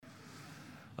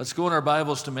Let's go in our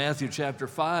Bibles to Matthew chapter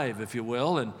 5, if you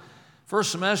will. And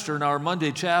first semester in our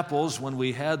Monday chapels, when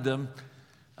we had them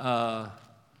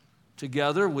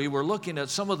together, we were looking at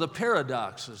some of the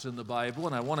paradoxes in the Bible,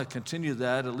 and I want to continue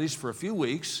that at least for a few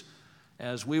weeks,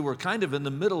 as we were kind of in the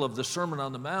middle of the Sermon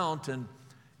on the Mount, and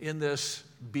in this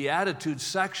Beatitude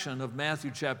section of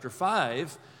Matthew chapter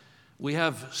 5, we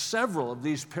have several of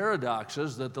these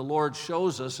paradoxes that the Lord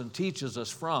shows us and teaches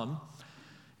us from.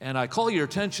 And I call your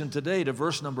attention today to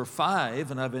verse number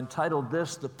 5, and I've entitled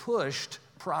this, The Pushed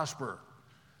Prosper.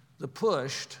 The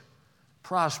pushed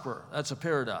prosper. That's a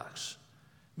paradox.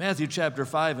 Matthew chapter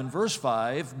 5 and verse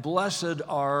 5, Blessed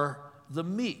are the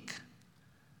meek,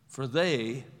 for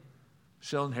they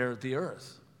shall inherit the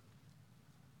earth.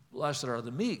 Blessed are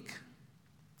the meek.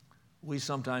 We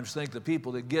sometimes think the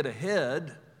people that get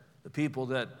ahead, the people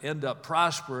that end up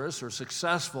prosperous or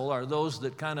successful, are those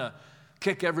that kind of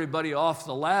kick everybody off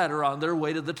the ladder on their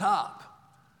way to the top.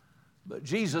 But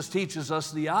Jesus teaches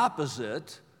us the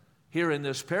opposite here in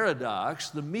this paradox.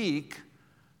 The meek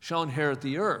shall inherit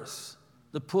the earth.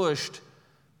 The pushed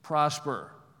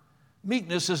prosper.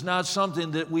 Meekness is not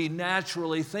something that we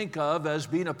naturally think of as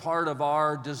being a part of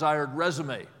our desired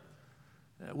resume.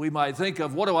 We might think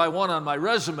of, what do I want on my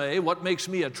resume? What makes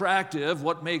me attractive?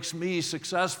 What makes me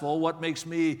successful? What makes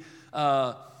me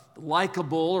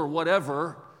likable or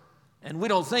whatever? And we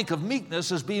don't think of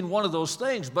meekness as being one of those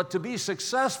things, but to be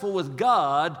successful with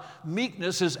God,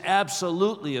 meekness is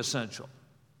absolutely essential.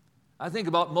 I think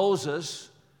about Moses.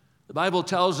 The Bible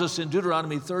tells us in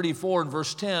Deuteronomy 34 and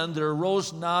verse 10, there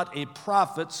arose not a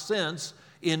prophet since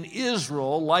in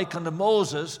Israel like unto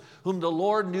Moses, whom the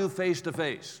Lord knew face to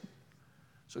face.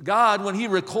 So God, when he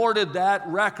recorded that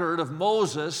record of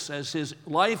Moses as his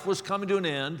life was coming to an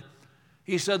end,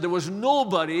 he said there was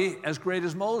nobody as great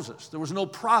as Moses. There was no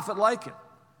prophet like him.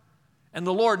 And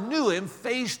the Lord knew him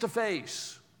face to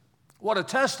face. What a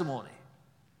testimony.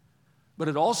 But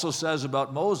it also says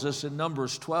about Moses in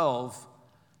Numbers 12,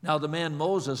 now the man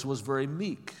Moses was very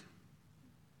meek,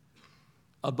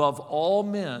 above all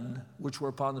men which were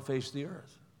upon the face of the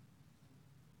earth.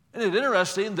 Isn't it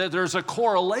interesting that there's a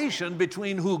correlation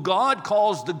between who God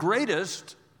calls the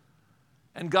greatest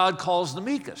and God calls the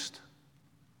meekest?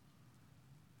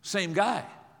 Same guy.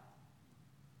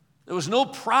 There was no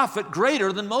prophet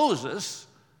greater than Moses,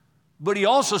 but he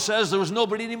also says there was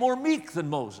nobody any more meek than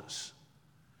Moses.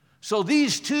 So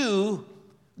these two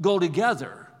go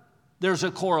together. There's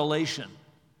a correlation.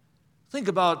 Think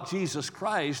about Jesus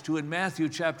Christ, who in Matthew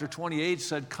chapter 28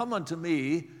 said, Come unto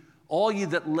me, all ye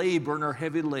that labor and are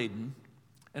heavy laden,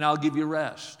 and I'll give you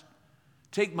rest.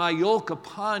 Take my yoke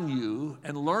upon you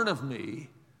and learn of me,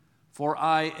 for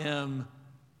I am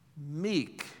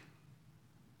meek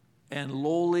and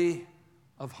lowly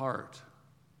of heart.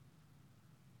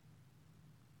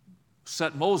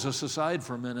 Set Moses aside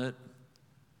for a minute.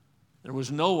 There was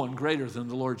no one greater than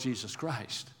the Lord Jesus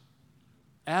Christ.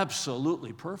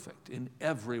 Absolutely perfect in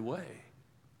every way,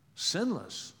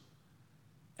 sinless.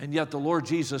 And yet the Lord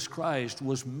Jesus Christ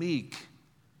was meek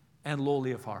and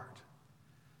lowly of heart.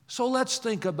 So let's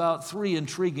think about three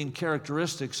intriguing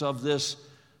characteristics of this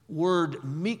word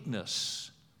meekness.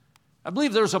 I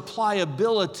believe there's a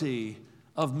pliability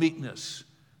of meekness.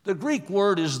 The Greek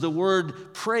word is the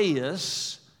word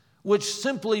praeus, which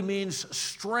simply means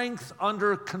strength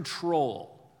under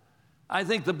control. I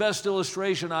think the best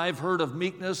illustration I've heard of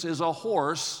meekness is a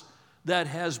horse that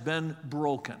has been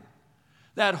broken.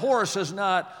 That horse has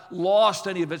not lost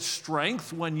any of its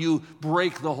strength when you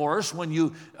break the horse, when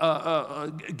you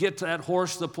get to that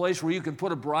horse the place where you can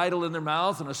put a bridle in their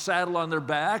mouth and a saddle on their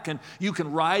back, and you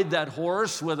can ride that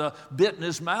horse with a bit in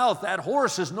his mouth. That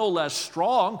horse is no less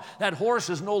strong. That horse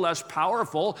is no less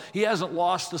powerful. He hasn't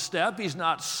lost the step. He's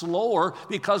not slower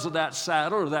because of that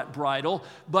saddle or that bridle,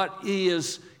 but he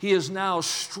is now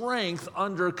strength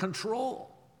under control.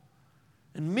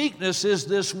 And meekness is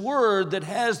this word that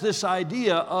has this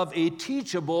idea of a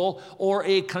teachable or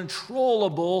a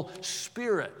controllable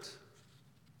spirit.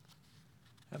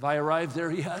 Have I arrived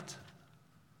there yet?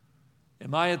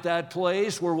 Am I at that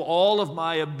place where all of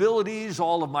my abilities,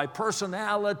 all of my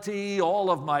personality, all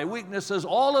of my weaknesses,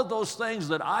 all of those things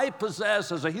that I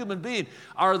possess as a human being,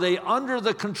 are they under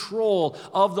the control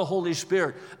of the Holy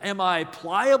Spirit? Am I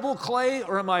pliable clay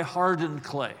or am I hardened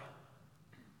clay?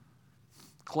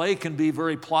 Clay can be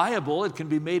very pliable. It can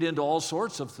be made into all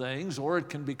sorts of things, or it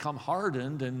can become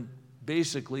hardened and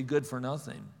basically good for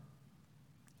nothing.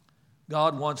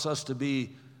 God wants us to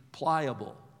be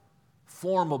pliable,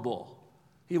 formable.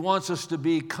 He wants us to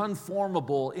be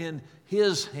conformable in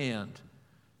His hand.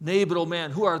 Nay, but, O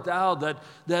man, who art thou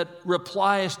that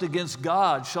repliest against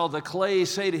God? Shall the clay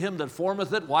say to him that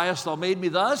formeth it, Why hast thou made me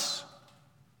thus?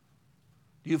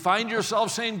 Do you find yourself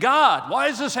saying, God, why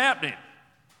is this happening?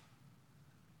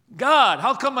 God,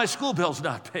 how come my school bill's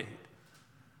not paid?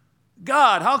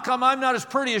 God, how come I'm not as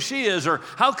pretty as she is? Or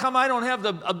how come I don't have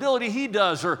the ability he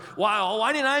does? Or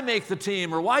why didn't I make the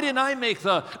team? Or why didn't I make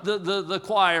the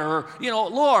choir? Or,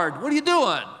 Lord, what are you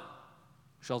doing?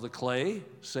 Shall the clay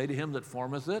say to him that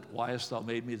formeth it, Why hast thou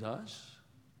made me thus?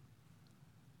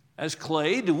 As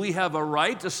clay, do we have a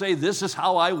right to say, this is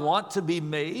how I want to be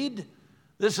made?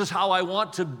 This is how I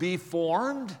want to be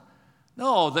formed?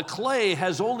 No, the clay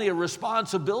has only a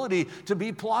responsibility to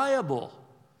be pliable.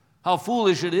 How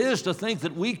foolish it is to think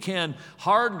that we can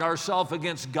harden ourselves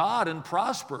against God and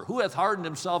prosper. Who hath hardened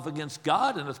himself against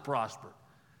God and hath prospered?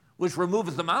 Which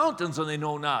removeth the mountains, and they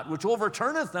know not, which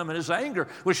overturneth them in his anger,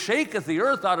 which shaketh the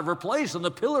earth out of her place, and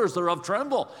the pillars thereof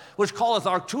tremble, which calleth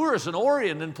Arcturus and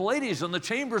Orion and Pleiades and the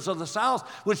chambers of the south,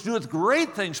 which doeth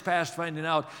great things past finding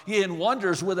out, yea, and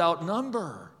wonders without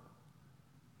number.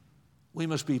 We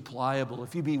must be pliable.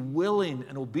 If you be willing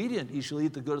and obedient, ye shall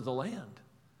eat the good of the land.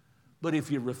 But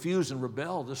if you refuse and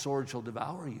rebel, the sword shall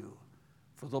devour you,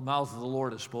 for the mouth of the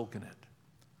Lord has spoken it.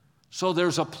 So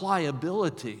there's a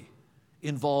pliability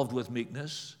involved with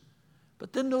meekness.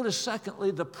 But then notice,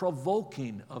 secondly, the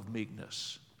provoking of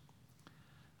meekness.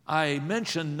 I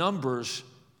mentioned Numbers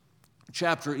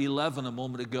chapter 11 a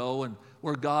moment ago, and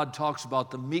where God talks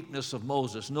about the meekness of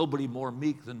Moses. Nobody more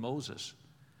meek than Moses.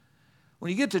 When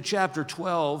you get to chapter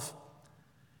 12,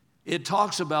 it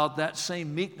talks about that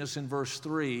same meekness in verse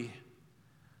 3.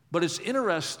 But it's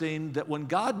interesting that when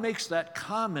God makes that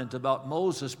comment about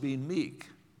Moses being meek,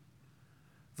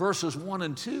 verses 1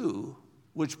 and 2,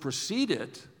 which precede it,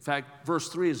 in fact, verse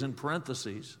 3 is in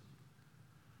parentheses,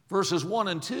 verses 1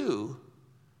 and 2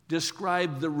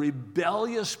 describe the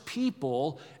rebellious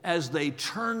people as they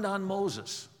turned on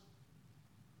Moses.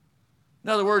 In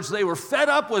other words, they were fed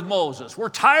up with Moses. We're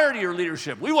tired of your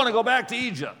leadership. We want to go back to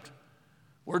Egypt.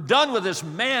 We're done with this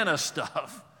manna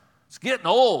stuff. It's getting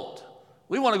old.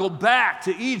 We want to go back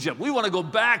to Egypt. We want to go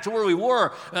back to where we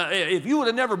were. If you would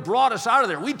have never brought us out of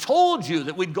there, we told you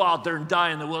that we'd go out there and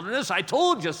die in the wilderness. I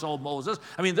told you so, Moses.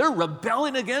 I mean, they're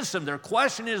rebelling against him. They're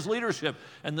questioning his leadership.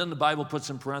 And then the Bible puts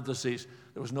in parentheses,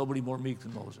 there was nobody more meek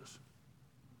than Moses.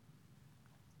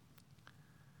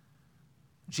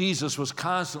 Jesus was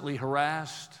constantly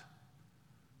harassed,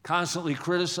 constantly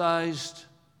criticized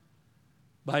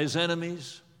by his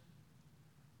enemies.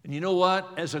 And you know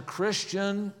what? As a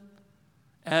Christian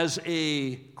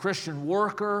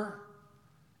worker,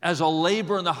 as a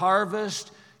laborer in the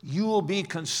harvest, you will be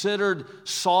considered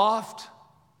soft.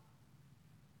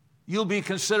 You'll be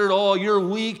considered, you're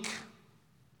weak.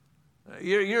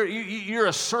 You're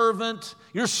a servant.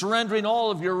 You're surrendering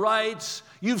all of your rights.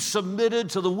 You've submitted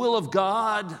to the will of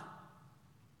God.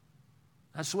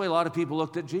 That's the way a lot of people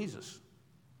looked at Jesus.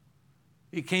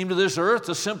 He came to this earth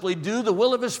to simply do the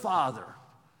will of his Father,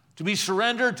 to be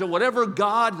surrendered to whatever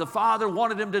God the Father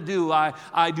wanted him to do.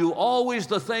 I do always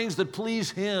the things that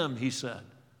please him, he said.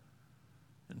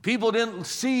 And people didn't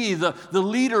see the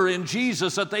leader in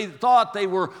Jesus that they thought they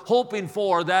were hoping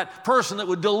for, that person that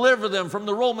would deliver them from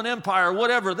the Roman Empire,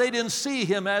 whatever. They didn't see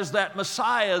him as that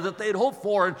Messiah that they'd hoped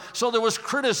for. And so there was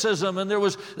criticism and there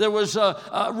was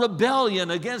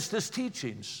rebellion against his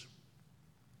teachings.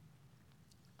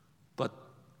 But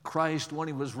Christ, when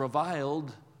he was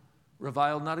reviled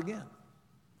not again.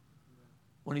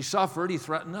 When he suffered, he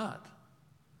threatened not,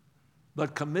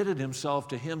 but committed himself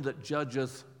to him that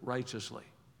judgeth righteously.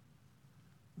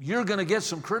 You're going to get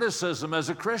some criticism as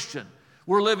a Christian.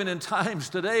 We're living in times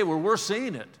today where we're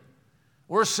seeing it.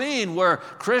 We're seeing where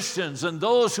Christians and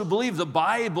those who believe the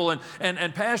Bible,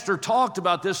 and Pastor talked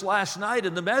about this last night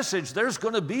in the message, there's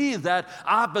going to be that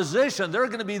opposition. There are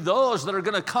going to be those that are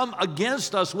going to come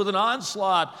against us with an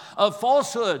onslaught of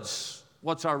falsehoods.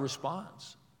 What's our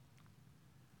response?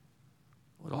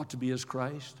 What ought to be as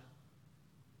Christ?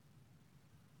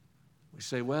 We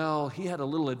say, well, he had a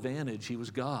little advantage. He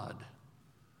was God.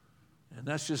 And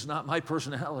that's just not my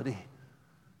personality.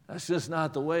 That's just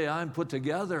not the way I'm put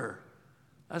together.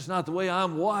 That's not the way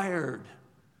I'm wired.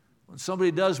 When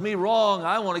somebody does me wrong,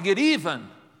 I want to get even.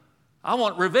 I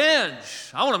want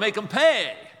revenge. I want to make them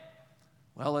pay.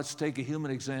 Well, let's take a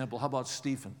human example. How about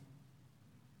Stephen?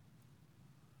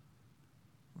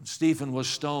 When Stephen was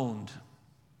stoned,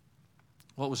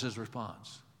 what was his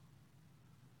response?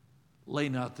 Lay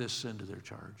not this sin to their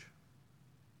charge.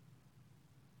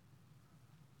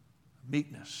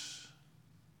 Meekness.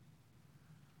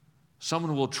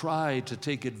 Someone will try to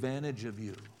take advantage of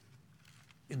you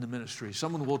in the ministry.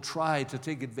 Someone will try to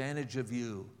take advantage of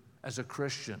you as a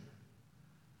Christian.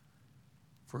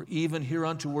 For even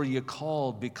hereunto were ye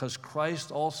called, because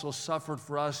Christ also suffered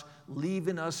for us,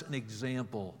 leaving us an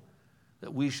example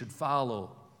that we should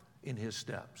follow in his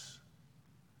steps.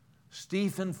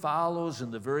 Stephen follows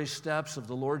in the very steps of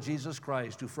the Lord Jesus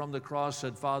Christ, who from the cross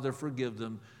said, Father, forgive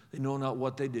them. They know not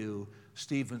what they do.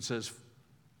 Stephen says,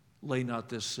 lay not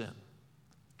this sin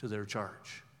to their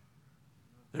charge.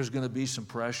 There's going to be some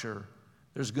pressure.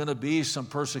 There's going to be some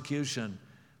persecution.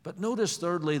 But notice,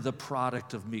 thirdly, the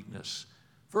product of meekness.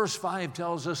 Verse 5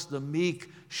 tells us the meek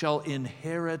shall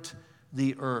inherit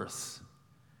the earth.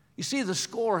 You see, the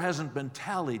score hasn't been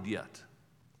tallied yet.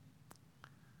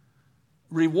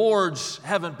 Rewards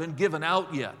haven't been given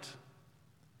out yet.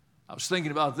 I was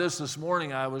thinking about this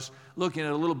morning. I was looking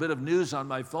at a little bit of news on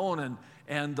my phone,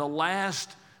 and the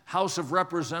last House of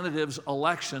Representatives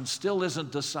election still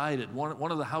isn't decided.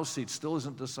 One of the House seats still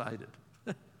isn't decided.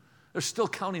 They're still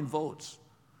counting votes.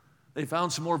 They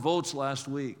found some more votes last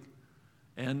week.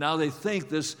 And now they think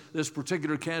this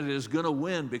particular candidate is going to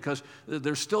win because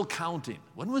they're still counting.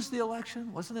 When was the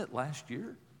election? Wasn't it last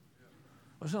year?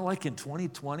 Wasn't it like in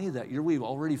 2020, that year we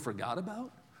already forgot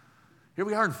about? Here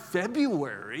we are in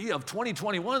February of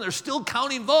 2021. They're still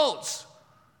counting votes.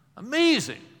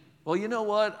 Amazing. Well, you know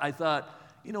what? I thought,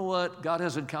 you know what? God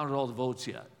hasn't counted all the votes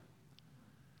yet.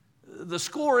 The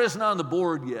score isn't on the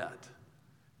board yet.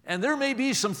 And there may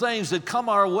be some things that come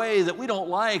our way that we don't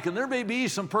like, and there may be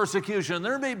some persecution,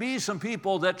 there may be some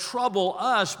people that trouble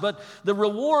us, but the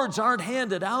rewards aren't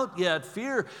handed out yet.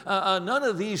 Fear none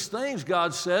of these things,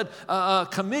 God said.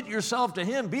 Commit yourself to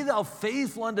him. Be thou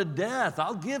faithful unto death.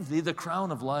 I'll give thee the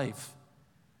crown of life.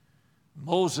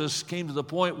 Moses came to the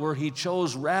point where he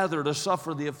chose rather to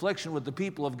suffer the affliction with the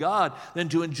people of God than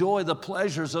to enjoy the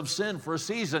pleasures of sin for a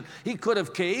season. He could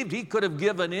have caved. He could have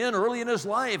given in early in his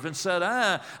life and said,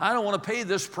 I don't want to pay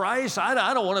this price.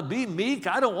 I don't want to be meek.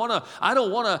 I don't want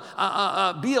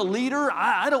to be a leader.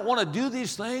 I don't want to do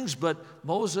these things. But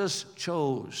Moses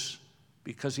chose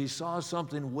because he saw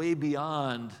something way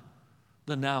beyond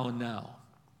the now and now.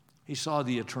 He saw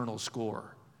the eternal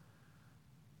score.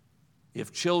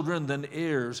 If children, then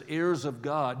heirs, heirs of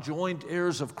God, joint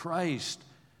heirs of Christ.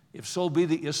 If so be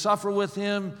that you suffer with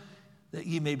him, that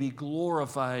ye may be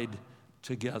glorified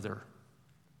together.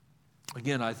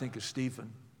 Again, I think of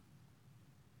Stephen.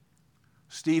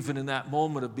 Stephen, in that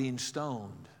moment of being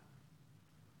stoned,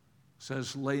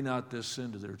 says, lay not this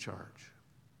sin to their charge.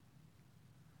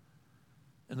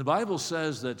 And the Bible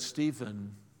says that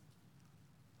Stephen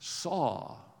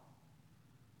saw,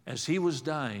 as he was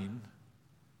dying,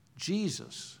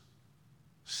 Jesus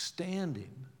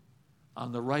standing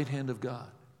on the right hand of God.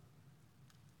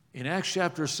 In Acts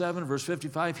chapter 7, verse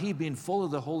 55, he, being full of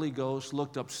the Holy Ghost,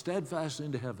 looked up steadfastly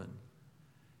into heaven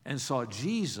and saw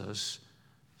Jesus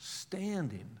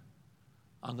standing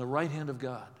on the right hand of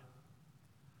God.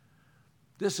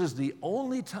 This is the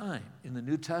only time in the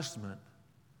New Testament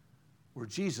where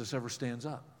Jesus ever stands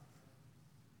up.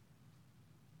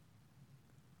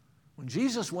 When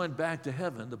Jesus went back to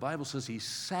heaven, the Bible says he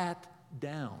sat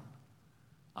down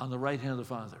on the right hand of the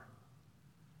Father,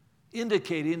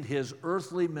 indicating his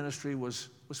earthly ministry was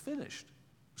finished,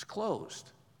 was closed,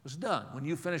 was done. When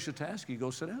you finish a task, you go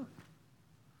sit down.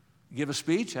 You give a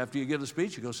speech. After you give the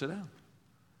speech, you go sit down.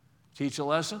 Teach a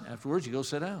lesson. Afterwards, you go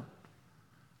sit down.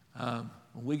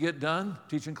 When we get done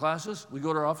teaching classes, we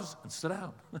go to our office and sit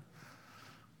down.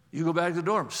 You go back to the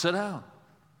dorm, sit down.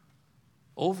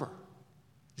 Over.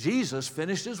 Jesus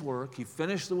finished his work. He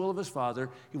finished the will of his Father.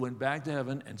 He went back to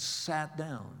heaven and sat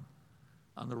down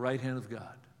on the right hand of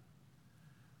God.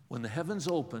 When the heavens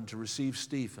opened to receive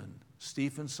Stephen,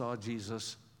 Stephen saw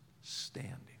Jesus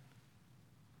standing.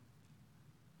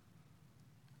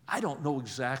 I don't know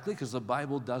exactly, because the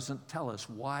Bible doesn't tell us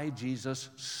why Jesus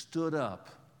stood up.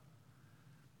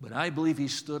 But I believe he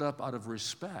stood up out of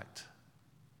respect,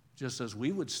 just as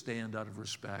we would stand out of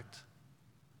respect.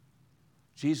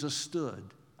 Jesus stood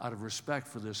out of respect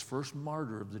for this first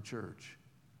martyr of the church.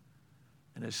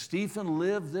 And as Stephen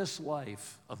lived this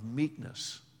life of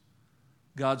meekness,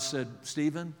 God said,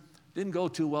 Stephen, didn't go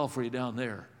too well for you down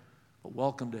there, but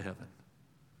welcome to heaven.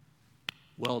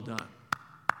 Well done.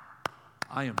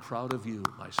 I am proud of you,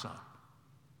 my son.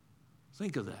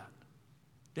 Think of that.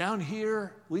 Down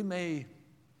here, we may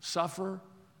suffer.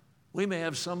 We may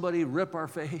have somebody rip our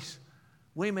face.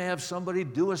 We may have somebody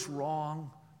do us wrong,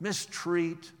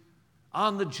 mistreat,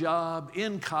 on the job,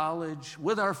 in college,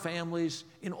 with our families,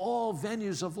 in all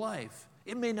venues of life.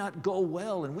 It may not go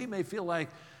well, and we may feel like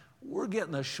we're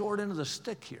getting the short end of the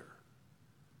stick here.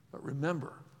 But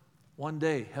remember, one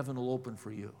day heaven will open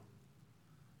for you.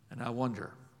 And I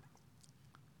wonder,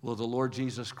 will the Lord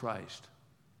Jesus Christ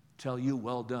tell you,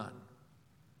 well done.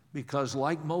 Because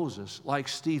like Moses, like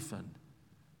Stephen,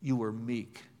 you were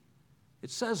meek. It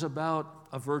says about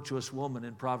a virtuous woman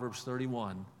in Proverbs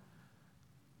 31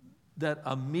 that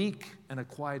a meek and a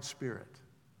quiet spirit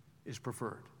is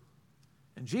preferred.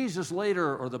 And Jesus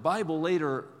later, or the Bible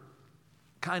later,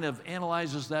 kind of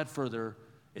analyzes that further.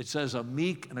 It says a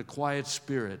meek and a quiet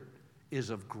spirit is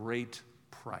of great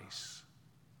price.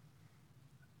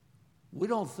 We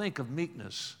don't think of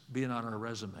meekness being on our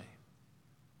resume.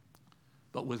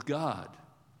 But with God,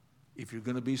 if you're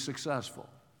going to be successful,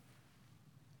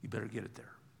 you better get it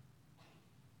there.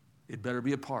 It better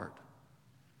be a part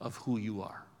of who you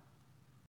are.